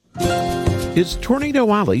Is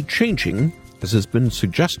Tornado Alley changing, as has been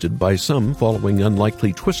suggested by some following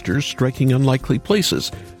unlikely twisters striking unlikely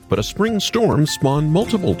places? But a spring storm spawned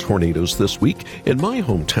multiple tornadoes this week in my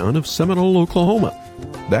hometown of Seminole, Oklahoma.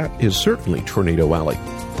 That is certainly Tornado Alley.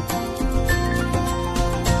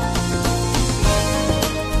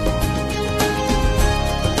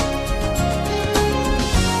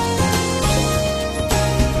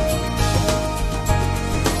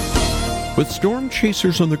 With storm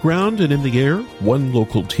chasers on the ground and in the air, one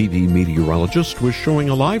local TV meteorologist was showing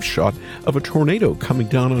a live shot of a tornado coming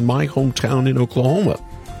down on my hometown in Oklahoma,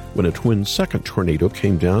 when a twin second tornado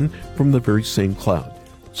came down from the very same cloud.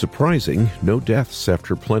 Surprising, no deaths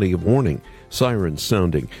after plenty of warning, sirens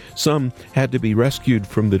sounding. Some had to be rescued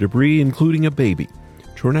from the debris, including a baby.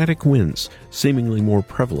 Tornadic winds, seemingly more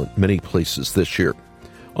prevalent many places this year.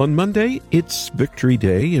 On Monday, it's Victory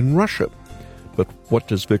Day in Russia. But what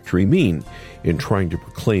does victory mean in trying to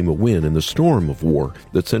proclaim a win in the storm of war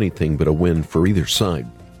that's anything but a win for either side?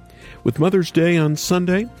 With Mother's Day on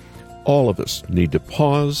Sunday, all of us need to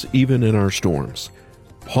pause even in our storms.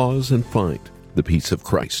 Pause and find the peace of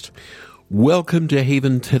Christ. Welcome to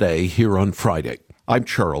Haven Today here on Friday. I'm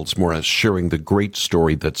Charles Morris, sharing the great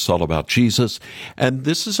story that's all about Jesus, and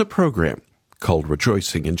this is a program called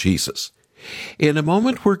Rejoicing in Jesus. In a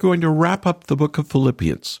moment, we're going to wrap up the book of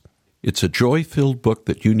Philippians. It's a joy-filled book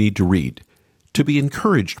that you need to read, to be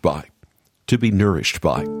encouraged by, to be nourished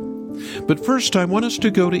by. But first, I want us to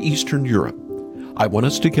go to Eastern Europe. I want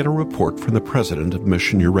us to get a report from the president of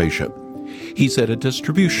Mission Eurasia. He's at a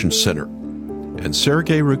distribution center. And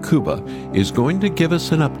Sergei Rakuba is going to give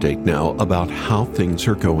us an update now about how things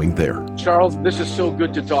are going there. Charles, this is so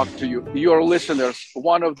good to talk to you. Your listeners,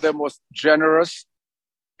 one of the most generous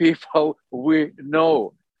people we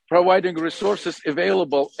know, providing resources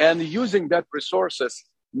available and using that resources,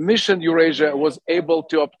 Mission Eurasia was able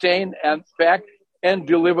to obtain and pack and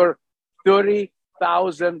deliver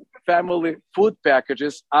 30,000 family food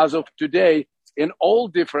packages as of today in all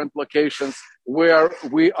different locations where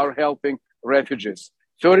we are helping refugees.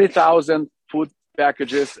 30,000 food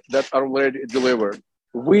packages that are already delivered.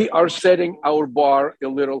 We are setting our bar a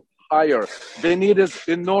little higher. The need is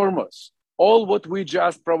enormous. All what we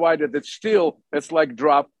just provided, it's like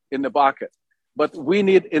drop in the bucket. But we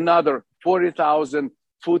need another 40,000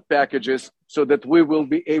 food packages so that we will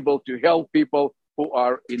be able to help people who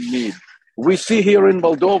are in need. We see here in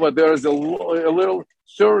Moldova, there is a little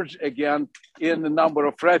surge again in the number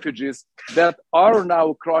of refugees that are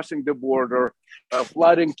now crossing the border,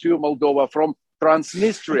 flooding to Moldova from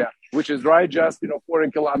Transnistria, which is right just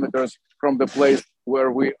 40 kilometers from the place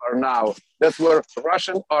where we are now. That's where the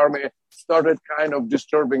Russian army started kind of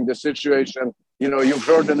disturbing the situation. You've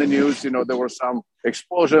heard in the news, there were some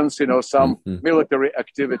explosions, some military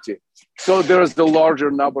activity. So there is the larger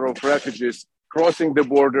number of refugees crossing the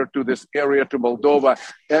border to this area, to Moldova,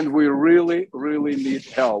 and we really, really need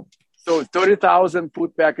help. So 30,000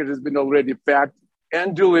 food packages has been already packed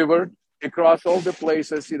and delivered across all the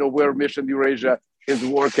places, where Mission Eurasia is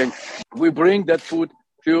working. We bring that food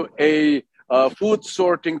to a food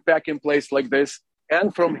sorting packing place like this,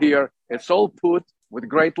 and from here, it's all put with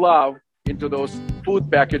great love into those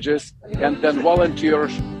food packages, and then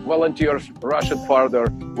volunteers rush it farther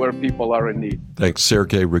where people are in need. Thanks,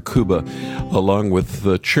 Sergei Rakuba, along with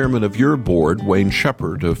the chairman of your board, Wayne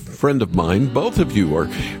Shepard, a friend of mine. Both of you are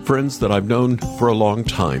friends that I've known for a long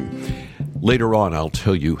time. Later on, I'll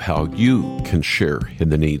tell you how you can share in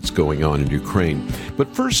the needs going on in Ukraine.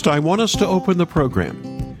 But first, I want us to open the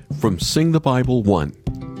program from Sing the Bible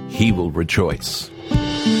 1, He Will Rejoice.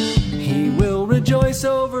 He will rejoice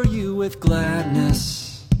over you with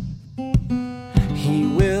gladness. He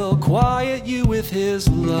will quiet you with His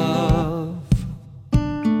love.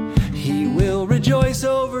 He will rejoice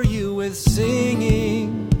over you with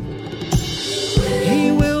singing.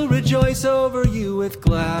 He will rejoice over you with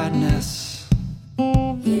gladness.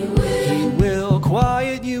 He will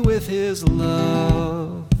quiet you with His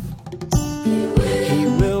love. He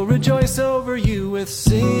will rejoice over you with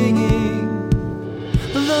singing.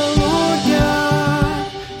 The Lord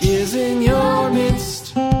God is in your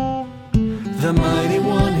midst, the mighty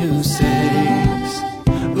one who saves.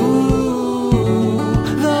 Ooh,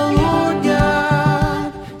 the Lord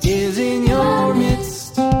God is in your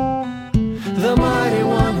midst, the mighty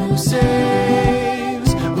one who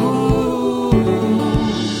saves. Ooh.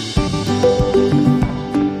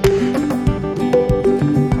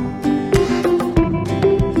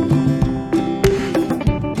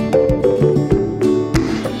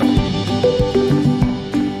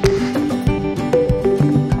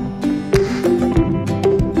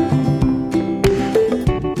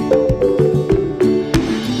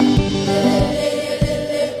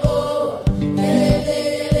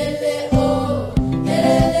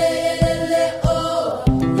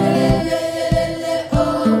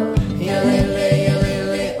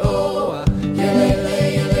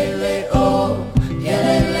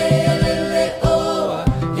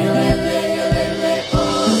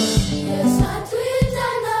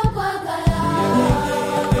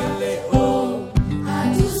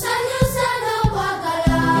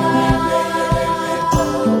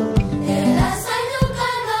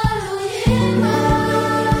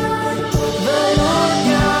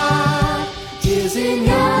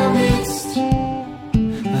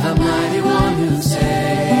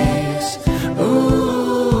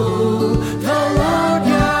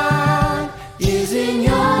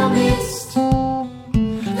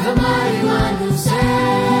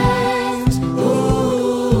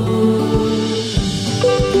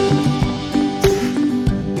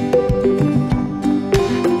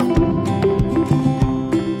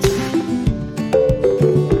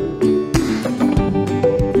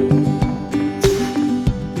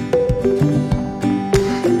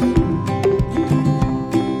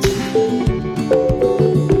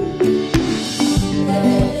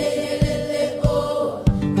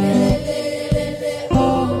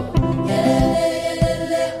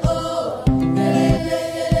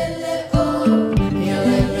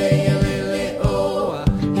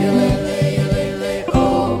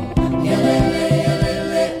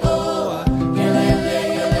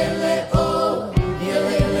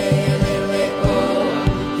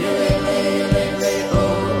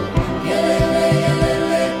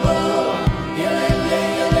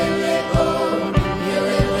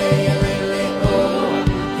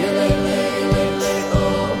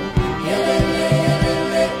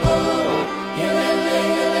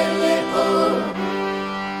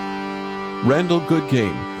 Randall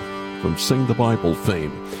Goodgame from Sing the Bible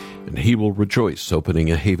fame, and He Will Rejoice,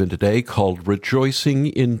 opening a haven today called Rejoicing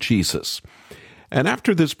in Jesus. And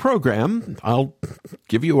after this program, I'll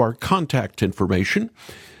give you our contact information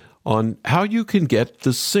on how you can get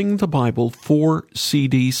the Sing the Bible 4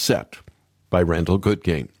 CD set by Randall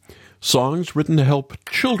Goodgame. Songs written to help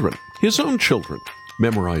children, his own children,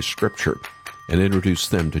 memorize Scripture and introduce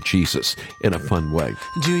them to Jesus in a fun way.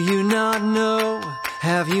 Do you not know?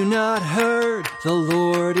 Have you not heard? The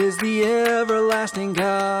Lord is the everlasting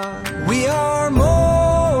God. We are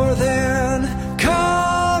more than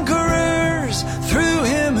conquerors through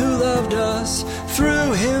Him who loved us,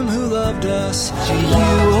 through Him who loved us. To you,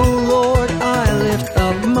 O Lord, I lift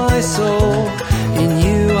up my soul. In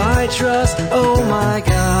you I trust, oh my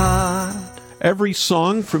God. Every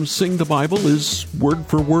song from Sing the Bible is word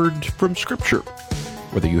for word from Scripture.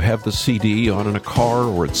 Whether you have the CD on in a car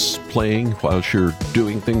or it's playing while you're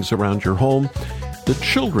doing things around your home, the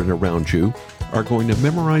children around you are going to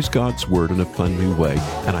memorize God's Word in a fun new way,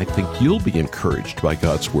 and I think you'll be encouraged by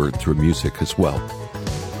God's Word through music as well.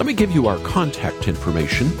 Let me give you our contact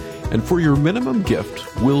information, and for your minimum gift,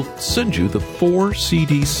 we'll send you the 4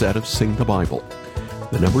 CD set of Sing the Bible.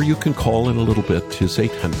 The number you can call in a little bit is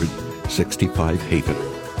 800-65-HAVEN.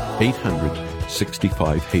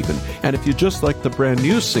 800-65-HAVEN. And if you just like the brand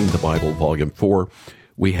new Sing the Bible Volume 4,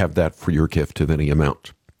 we have that for your gift of any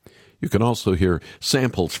amount. You can also hear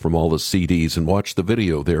samples from all the CDs and watch the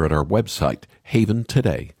video there at our website,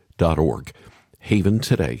 haventoday.org.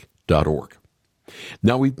 haventoday.org.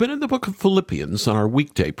 Now, we've been in the book of Philippians on our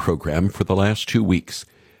weekday program for the last 2 weeks,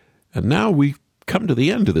 and now we've come to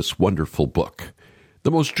the end of this wonderful book. The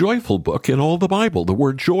most joyful book in all the Bible. The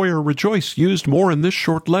word joy or rejoice used more in this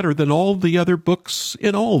short letter than all the other books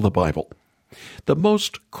in all the Bible. The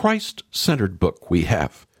most Christ-centered book we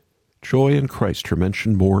have. Joy and Christ are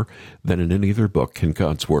mentioned more than in any other book in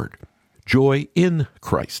God's Word. Joy in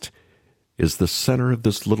Christ is the center of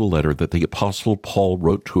this little letter that the Apostle Paul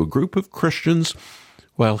wrote to a group of Christians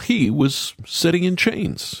while he was sitting in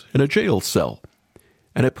chains in a jail cell.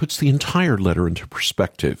 And it puts the entire letter into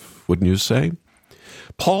perspective, wouldn't you say?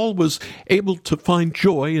 Paul was able to find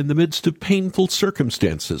joy in the midst of painful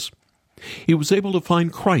circumstances. He was able to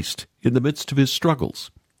find Christ in the midst of his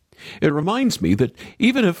struggles. It reminds me that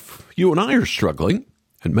even if you and I are struggling,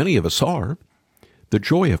 and many of us are, the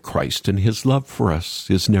joy of Christ and His love for us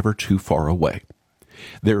is never too far away.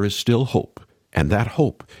 There is still hope, and that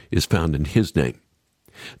hope is found in His name.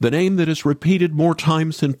 The name that is repeated more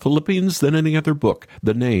times in Philippians than any other book,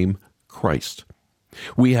 the name Christ.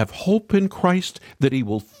 We have hope in Christ that He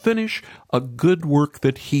will finish a good work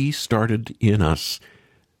that He started in us,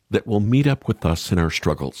 that will meet up with us in our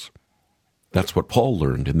struggles. That's what Paul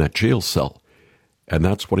learned in that jail cell, and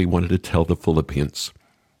that's what he wanted to tell the Philippians.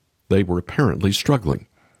 They were apparently struggling,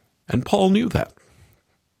 and Paul knew that.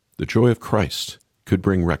 The joy of Christ could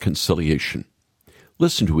bring reconciliation.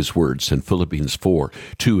 Listen to his words in Philippians 4,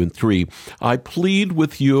 2 and 3. I plead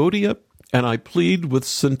with Euodia, and I plead with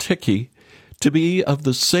Syntyche, to be of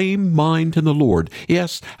the same mind in the Lord.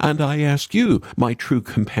 Yes, and I ask you, my true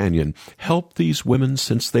companion, help these women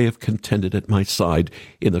since they have contended at my side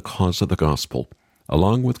in the cause of the gospel,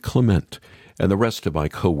 along with Clement and the rest of my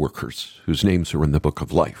co-workers, whose names are in the book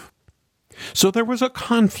of life. So there was a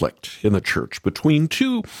conflict in the church between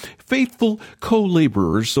two faithful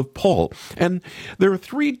co-laborers of Paul, and there are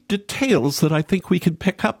 3 details that I think we can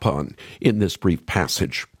pick up on in this brief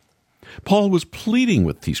passage. Paul was pleading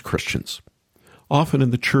with these Christians. Often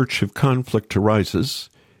in the church, if conflict arises,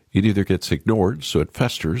 it either gets ignored, so it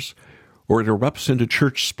festers, or it erupts into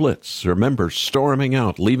church splits, or members storming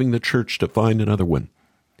out, leaving the church to find another one.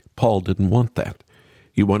 Paul didn't want that.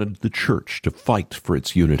 He wanted the church to fight for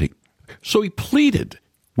its unity. So he pleaded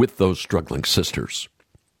with those struggling sisters.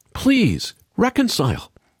 Please,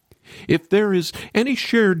 reconcile. If there is any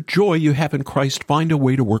shared joy you have in Christ, find a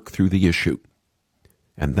way to work through the issue.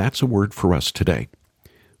 And that's a word for us today.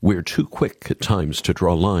 We're too quick at times to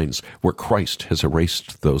draw lines where Christ has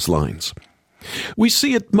erased those lines. We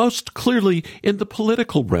see it most clearly in the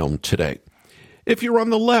political realm today. If you're on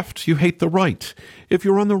the left, you hate the right. If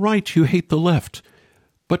you're on the right, you hate the left.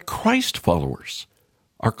 But Christ followers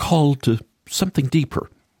are called to something deeper,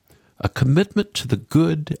 a commitment to the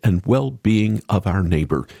good and well-being of our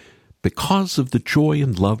neighbor because of the joy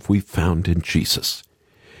and love we found in Jesus.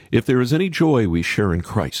 If there is any joy we share in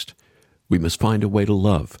Christ, we must find a way to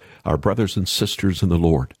love our brothers and sisters in the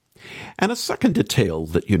Lord. And a second detail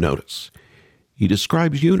that you notice, he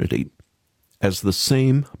describes unity as the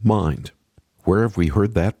same mind. Where have we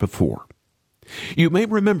heard that before? You may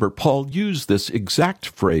remember Paul used this exact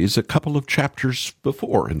phrase a couple of chapters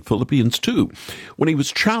before in Philippians 2, when he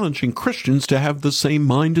was challenging Christians to have the same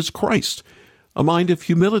mind as Christ, a mind of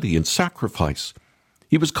humility and sacrifice.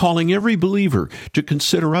 He was calling every believer to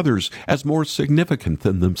consider others as more significant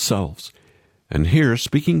than themselves. And here,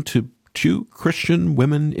 speaking to two Christian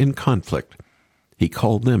women in conflict, he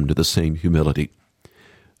called them to the same humility,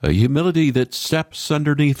 a humility that steps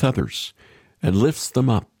underneath others and lifts them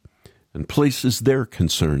up and places their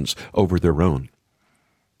concerns over their own.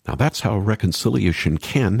 Now that's how reconciliation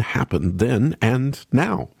can happen then and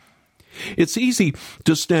now. It's easy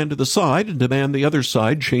to stand to the side and demand the other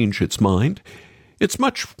side change its mind. It's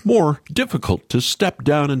much more difficult to step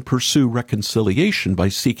down and pursue reconciliation by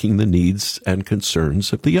seeking the needs and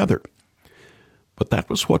concerns of the other. But that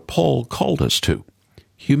was what Paul called us to,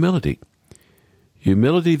 humility.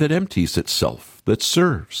 Humility that empties itself, that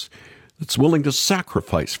serves, that's willing to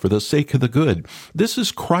sacrifice for the sake of the good. This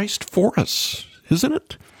is Christ for us, isn't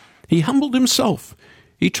it? He humbled himself.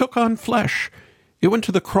 He took on flesh. He went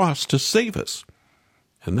to the cross to save us.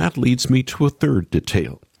 And that leads me to a third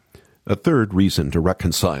detail, a third reason to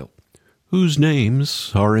reconcile, whose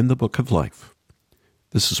names are in the book of life.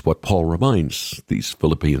 This is what Paul reminds these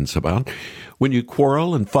Philippians about. When you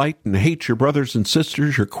quarrel and fight and hate your brothers and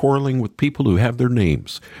sisters, you're quarreling with people who have their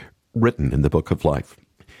names written in the book of life.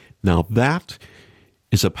 Now that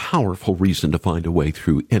is a powerful reason to find a way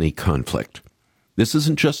through any conflict. This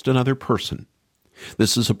isn't just another person.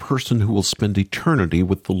 This is a person who will spend eternity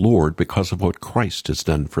with the Lord because of what Christ has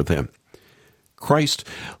done for them. Christ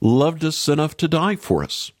loved us enough to die for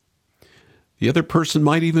us. The other person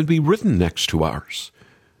might even be written next to ours.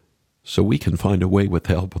 So we can find a way with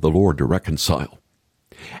the help of the Lord to reconcile.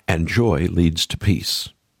 And joy leads to peace.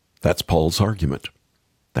 That's Paul's argument.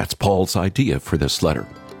 That's Paul's idea for this letter.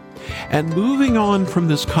 And moving on from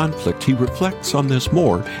this conflict, he reflects on this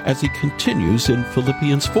more as he continues in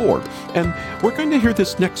Philippians 4. And we're going to hear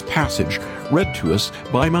this next passage read to us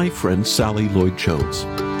by my friend Sally Lloyd-Jones.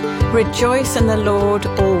 Rejoice in the Lord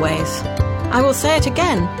always. I will say it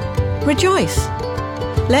again, rejoice.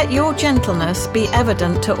 Let your gentleness be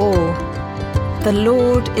evident to all. The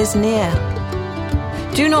Lord is near.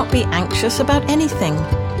 Do not be anxious about anything,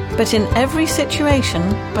 but in every situation,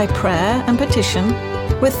 by prayer and petition,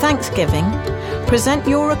 with thanksgiving, present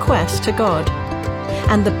your request to God.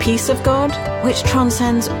 And the peace of God, which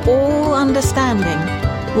transcends all understanding,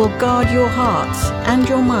 will guard your hearts and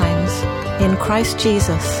your minds in Christ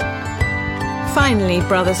Jesus. Finally,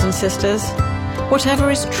 brothers and sisters,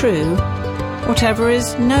 whatever is true, whatever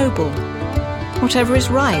is noble, whatever is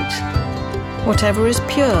right, whatever is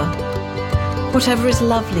pure, whatever is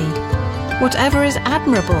lovely, whatever is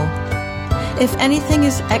admirable, if anything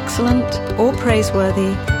is excellent or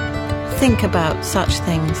praiseworthy, think about such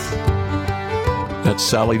things. That's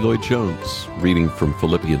Sally Lloyd-Jones, reading from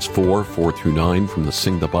Philippians 4 through 9 from the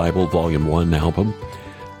Sing the Bible Volume 1 album.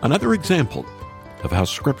 Another example of how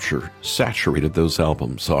Scripture saturated those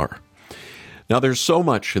albums are. Now, there's so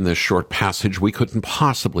much in this short passage we couldn't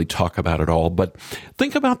possibly talk about it all, but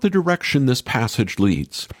think about the direction this passage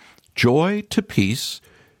leads. Joy to peace,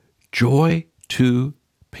 joy to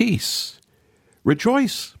peace.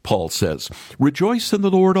 Rejoice, Paul says. Rejoice in the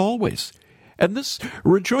Lord always. And this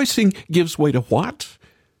rejoicing gives way to what?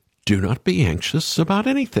 Do not be anxious about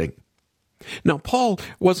anything. Now, Paul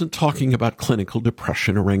wasn't talking about clinical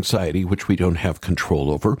depression or anxiety, which we don't have control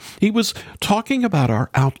over. He was talking about our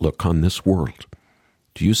outlook on this world.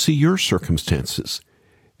 Do you see your circumstances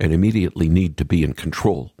and immediately need to be in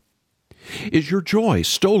control? Is your joy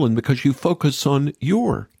stolen because you focus on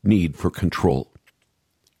your need for control?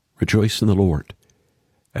 Rejoice in the Lord,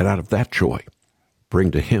 and out of that joy,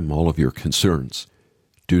 bring to Him all of your concerns.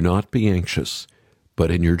 Do not be anxious,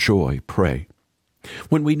 but in your joy, pray.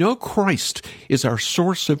 When we know Christ is our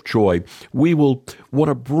source of joy, we will want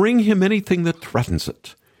to bring Him anything that threatens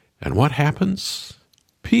it. And what happens?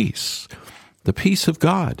 Peace. The peace of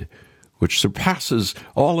God, which surpasses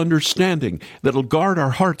all understanding, that'll guard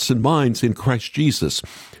our hearts and minds in Christ Jesus.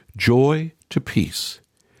 Joy to peace.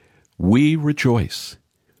 We rejoice.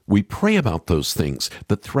 We pray about those things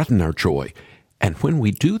that threaten our joy. And when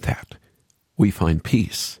we do that, we find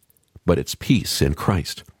peace. But it's peace in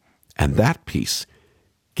Christ. And that peace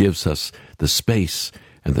gives us the space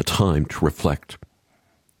and the time to reflect.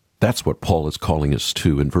 That's what Paul is calling us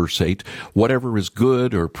to in verse 8. Whatever is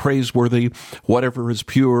good or praiseworthy, whatever is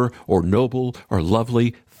pure or noble or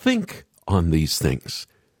lovely, think on these things.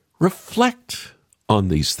 Reflect on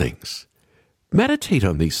these things. Meditate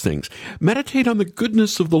on these things. Meditate on the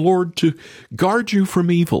goodness of the Lord to guard you from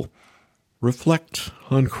evil. Reflect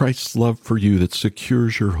on Christ's love for you that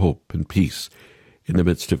secures your hope and peace in the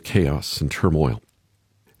midst of chaos and turmoil.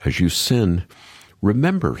 As you sin,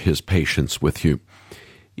 remember his patience with you,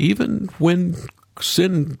 even when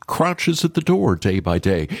sin crouches at the door day by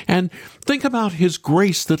day. And think about his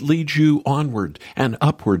grace that leads you onward and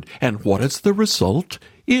upward. And what is the result?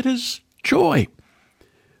 It is joy.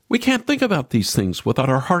 We can't think about these things without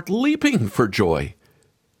our heart leaping for joy.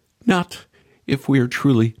 Not if we are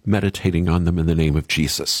truly meditating on them in the name of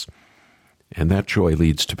Jesus. And that joy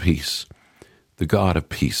leads to peace. The God of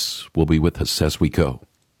peace will be with us as we go.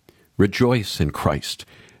 Rejoice in Christ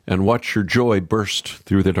and watch your joy burst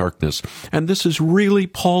through the darkness. And this is really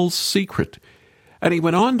Paul's secret. And he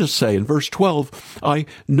went on to say in verse 12, I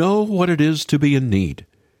know what it is to be in need,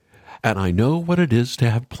 and I know what it is to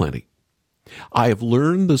have plenty. I have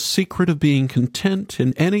learned the secret of being content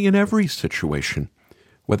in any and every situation,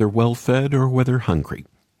 whether well-fed or whether hungry,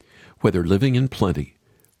 whether living in plenty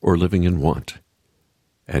or living in want.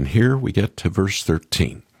 And here we get to verse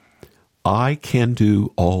 13. I can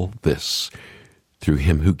do all this through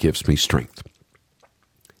him who gives me strength.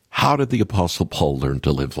 How did the Apostle Paul learn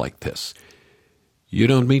to live like this? You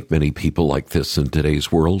don't meet many people like this in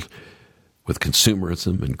today's world, with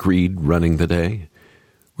consumerism and greed running the day.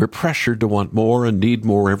 We're pressured to want more and need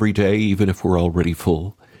more every day, even if we're already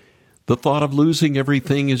full. The thought of losing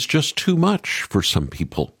everything is just too much for some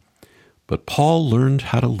people. But Paul learned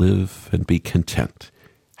how to live and be content.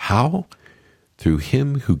 How? Through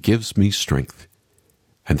him who gives me strength.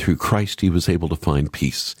 And through Christ he was able to find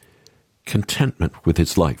peace, contentment with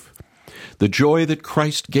his life. The joy that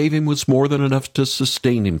Christ gave him was more than enough to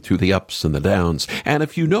sustain him through the ups and the downs. And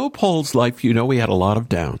if you know Paul's life, you know he had a lot of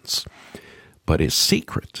downs. But his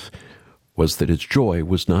secret was that his joy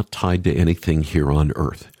was not tied to anything here on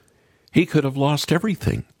earth. He could have lost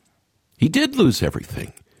everything. He did lose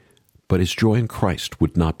everything. But his joy in Christ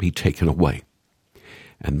would not be taken away.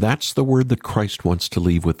 And that's the word that Christ wants to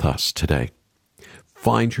leave with us today.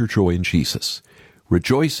 Find your joy in Jesus.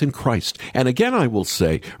 Rejoice in Christ. And again I will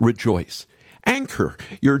say, rejoice. Anchor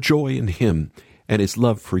your joy in him and his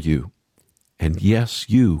love for you. And yes,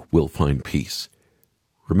 you will find peace.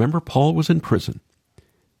 Remember, Paul was in prison.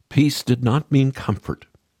 Peace did not mean comfort.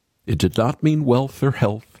 It did not mean wealth or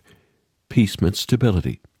health. Peace meant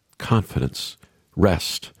stability, confidence,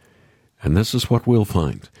 rest. And this is what we'll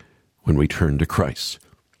find when we turn to Christ.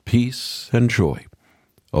 Peace and joy,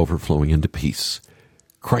 overflowing into peace.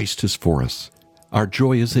 Christ is for us. Our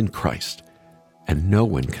joy is in Christ, and no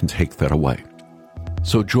one can take that away.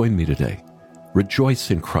 So join me today. Rejoice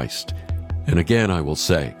in Christ. And again, I will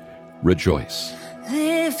say, rejoice.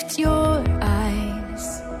 Lift your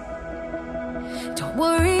eyes. Don't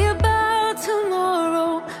worry about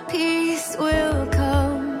tomorrow. Peace will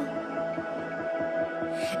come.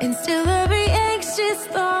 And still every anxious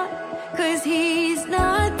thought, 'cause he's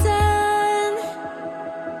not done.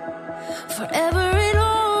 Forever and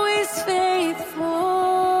always faithful.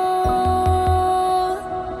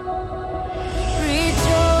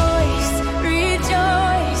 Rejoice,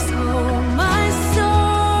 rejoice, oh my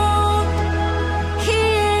soul. He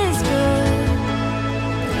is good.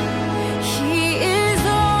 He is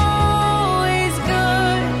always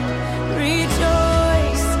good.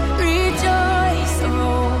 Rejoice, rejoice,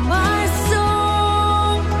 oh my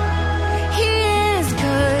soul. He is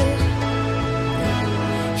good.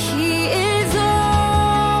 He is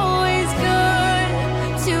always good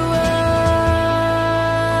to us.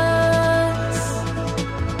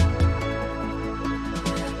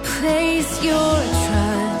 Place your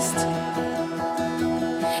trust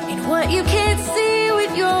in what you can't see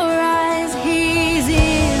with your eyes. He's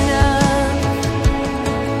enough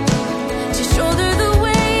to shoulder the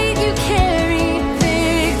weight you carry.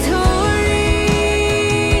 Victory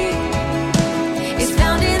is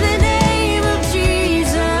found in the name of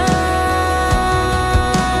Jesus.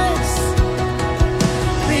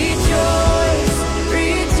 Rejoice,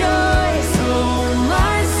 rejoice, oh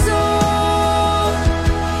my soul.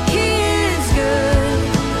 He is good.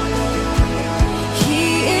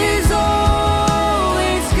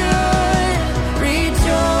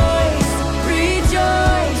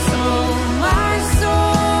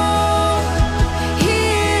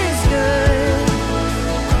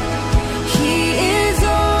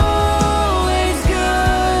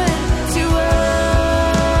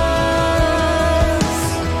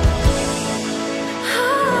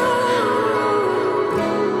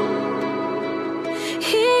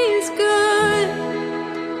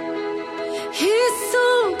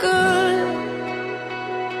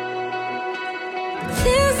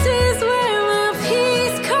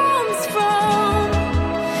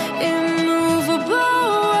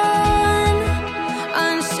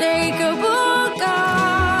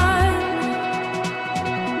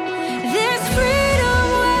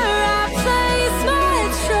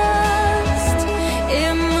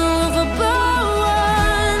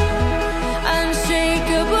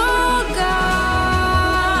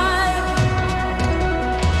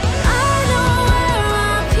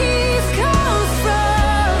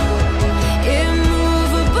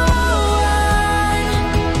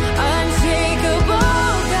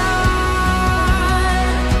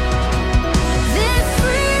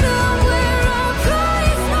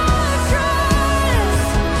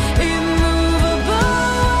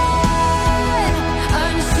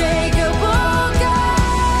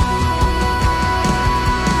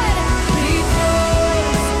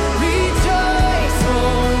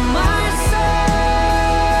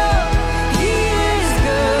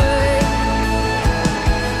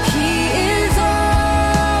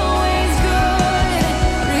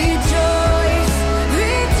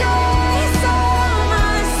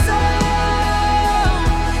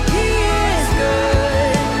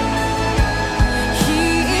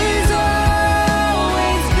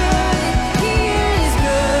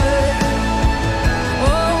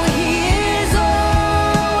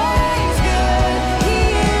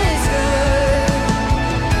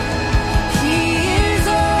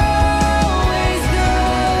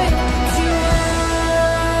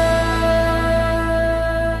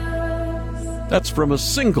 That's from a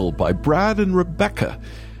single by Brad and Rebecca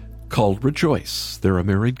called Rejoice. They're a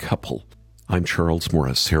married couple. I'm Charles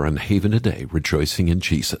Morris here on Haven Today, rejoicing in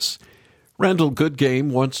Jesus. Randall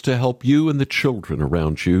Goodgame wants to help you and the children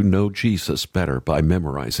around you know Jesus better by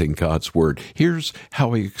memorizing God's Word. Here's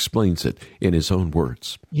how he explains it in his own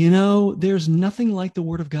words. You know, there's nothing like the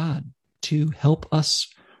Word of God to help us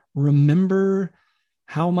remember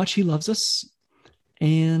how much he loves us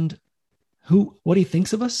and what he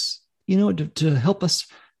thinks of us, you know, to help us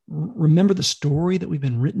remember the story that we've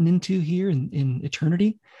been written into here in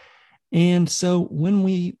eternity. And so when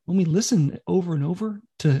we listen over and over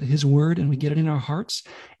to his word and we get it in our hearts,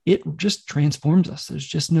 it just transforms us. There's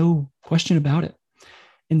just no question about it.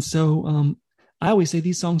 And so I always say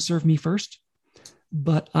these songs serve me first,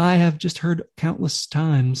 but I have just heard countless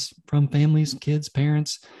times from families, kids,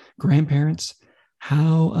 parents, grandparents,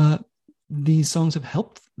 how these songs have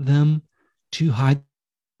helped them to hide the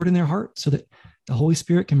word in their heart so that the Holy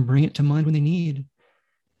Spirit can bring it to mind when they need.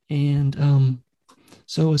 And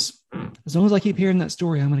so as long as I keep hearing that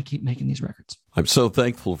story, I'm going to keep making these records. I'm so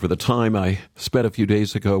thankful for the time I spent a few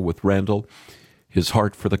days ago with Randall, his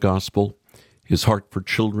heart for the gospel, his heart for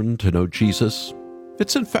children to know Jesus.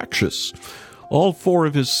 It's infectious. All 4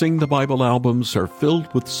 of his Sing the Bible albums are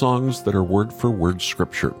filled with songs that are word-for-word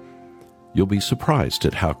Scripture. You'll be surprised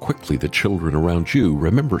at how quickly the children around you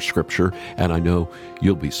remember Scripture, and I know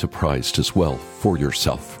you'll be surprised as well for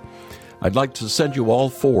yourself. I'd like to send you all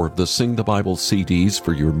 4 of the Sing the Bible CDs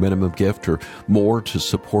for your minimum gift or more to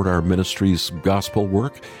support our ministry's gospel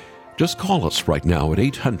work. Just call us right now at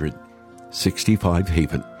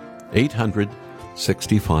 800-65-HAVEN,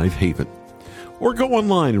 800-65-HAVEN. Or go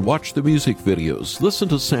online and watch the music videos, listen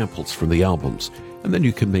to samples from the albums, and then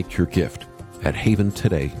you can make your gift at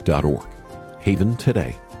haventoday.org,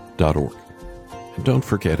 haventoday.org. And don't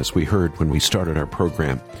forget, as we heard when we started our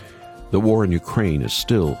program, the war in Ukraine is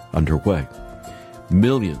still underway.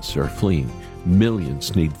 Millions are fleeing.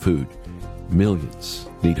 Millions need food. Millions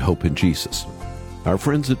need hope in Jesus. Our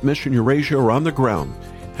friends at Mission Eurasia are on the ground,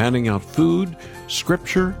 handing out food,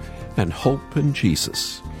 Scripture, and hope in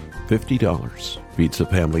Jesus. $50 feeds a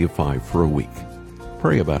family of 5 for a week.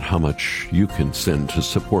 Pray about how much you can send to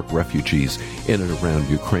support refugees in and around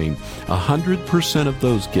Ukraine. 100% of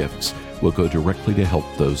those gifts will go directly to help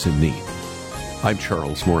those in need. I'm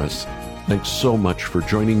Charles Morris. Thanks so much for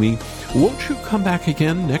joining me. Won't you come back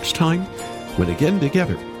again next time when again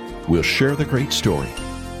together we'll share the great story.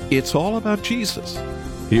 It's all about Jesus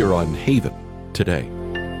here on Haven Today.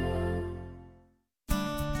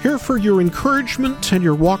 Here for your encouragement and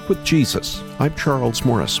your walk with Jesus. I'm Charles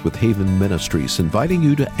Morris with Haven Ministries, inviting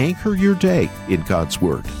you to anchor your day in God's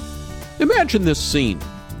Word. Imagine this scene,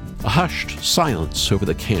 a hushed silence over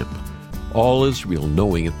the camp, all Israel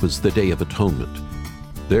knowing it was the Day of Atonement.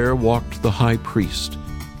 There walked the high priest.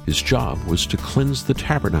 His job was to cleanse the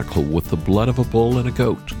tabernacle with the blood of a bull and a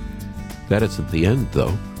goat. That isn't the end,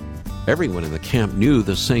 though. Everyone in the camp knew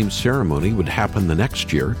the same ceremony would happen the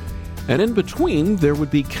next year, and in between there would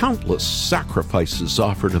be countless sacrifices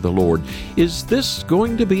offered to the Lord. Is this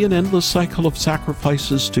going to be an endless cycle of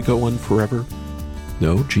sacrifices to go on forever?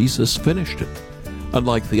 No, Jesus finished it.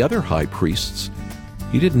 Unlike the other high priests,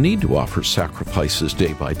 he didn't need to offer sacrifices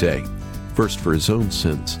day by day, first for his own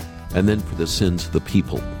sins, and then for the sins of the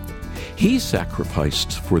people. He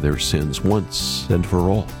sacrificed for their sins once and for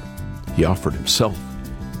all. He offered himself.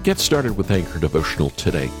 Get started with Anchor Devotional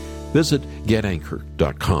today. Visit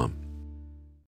getanchor.com.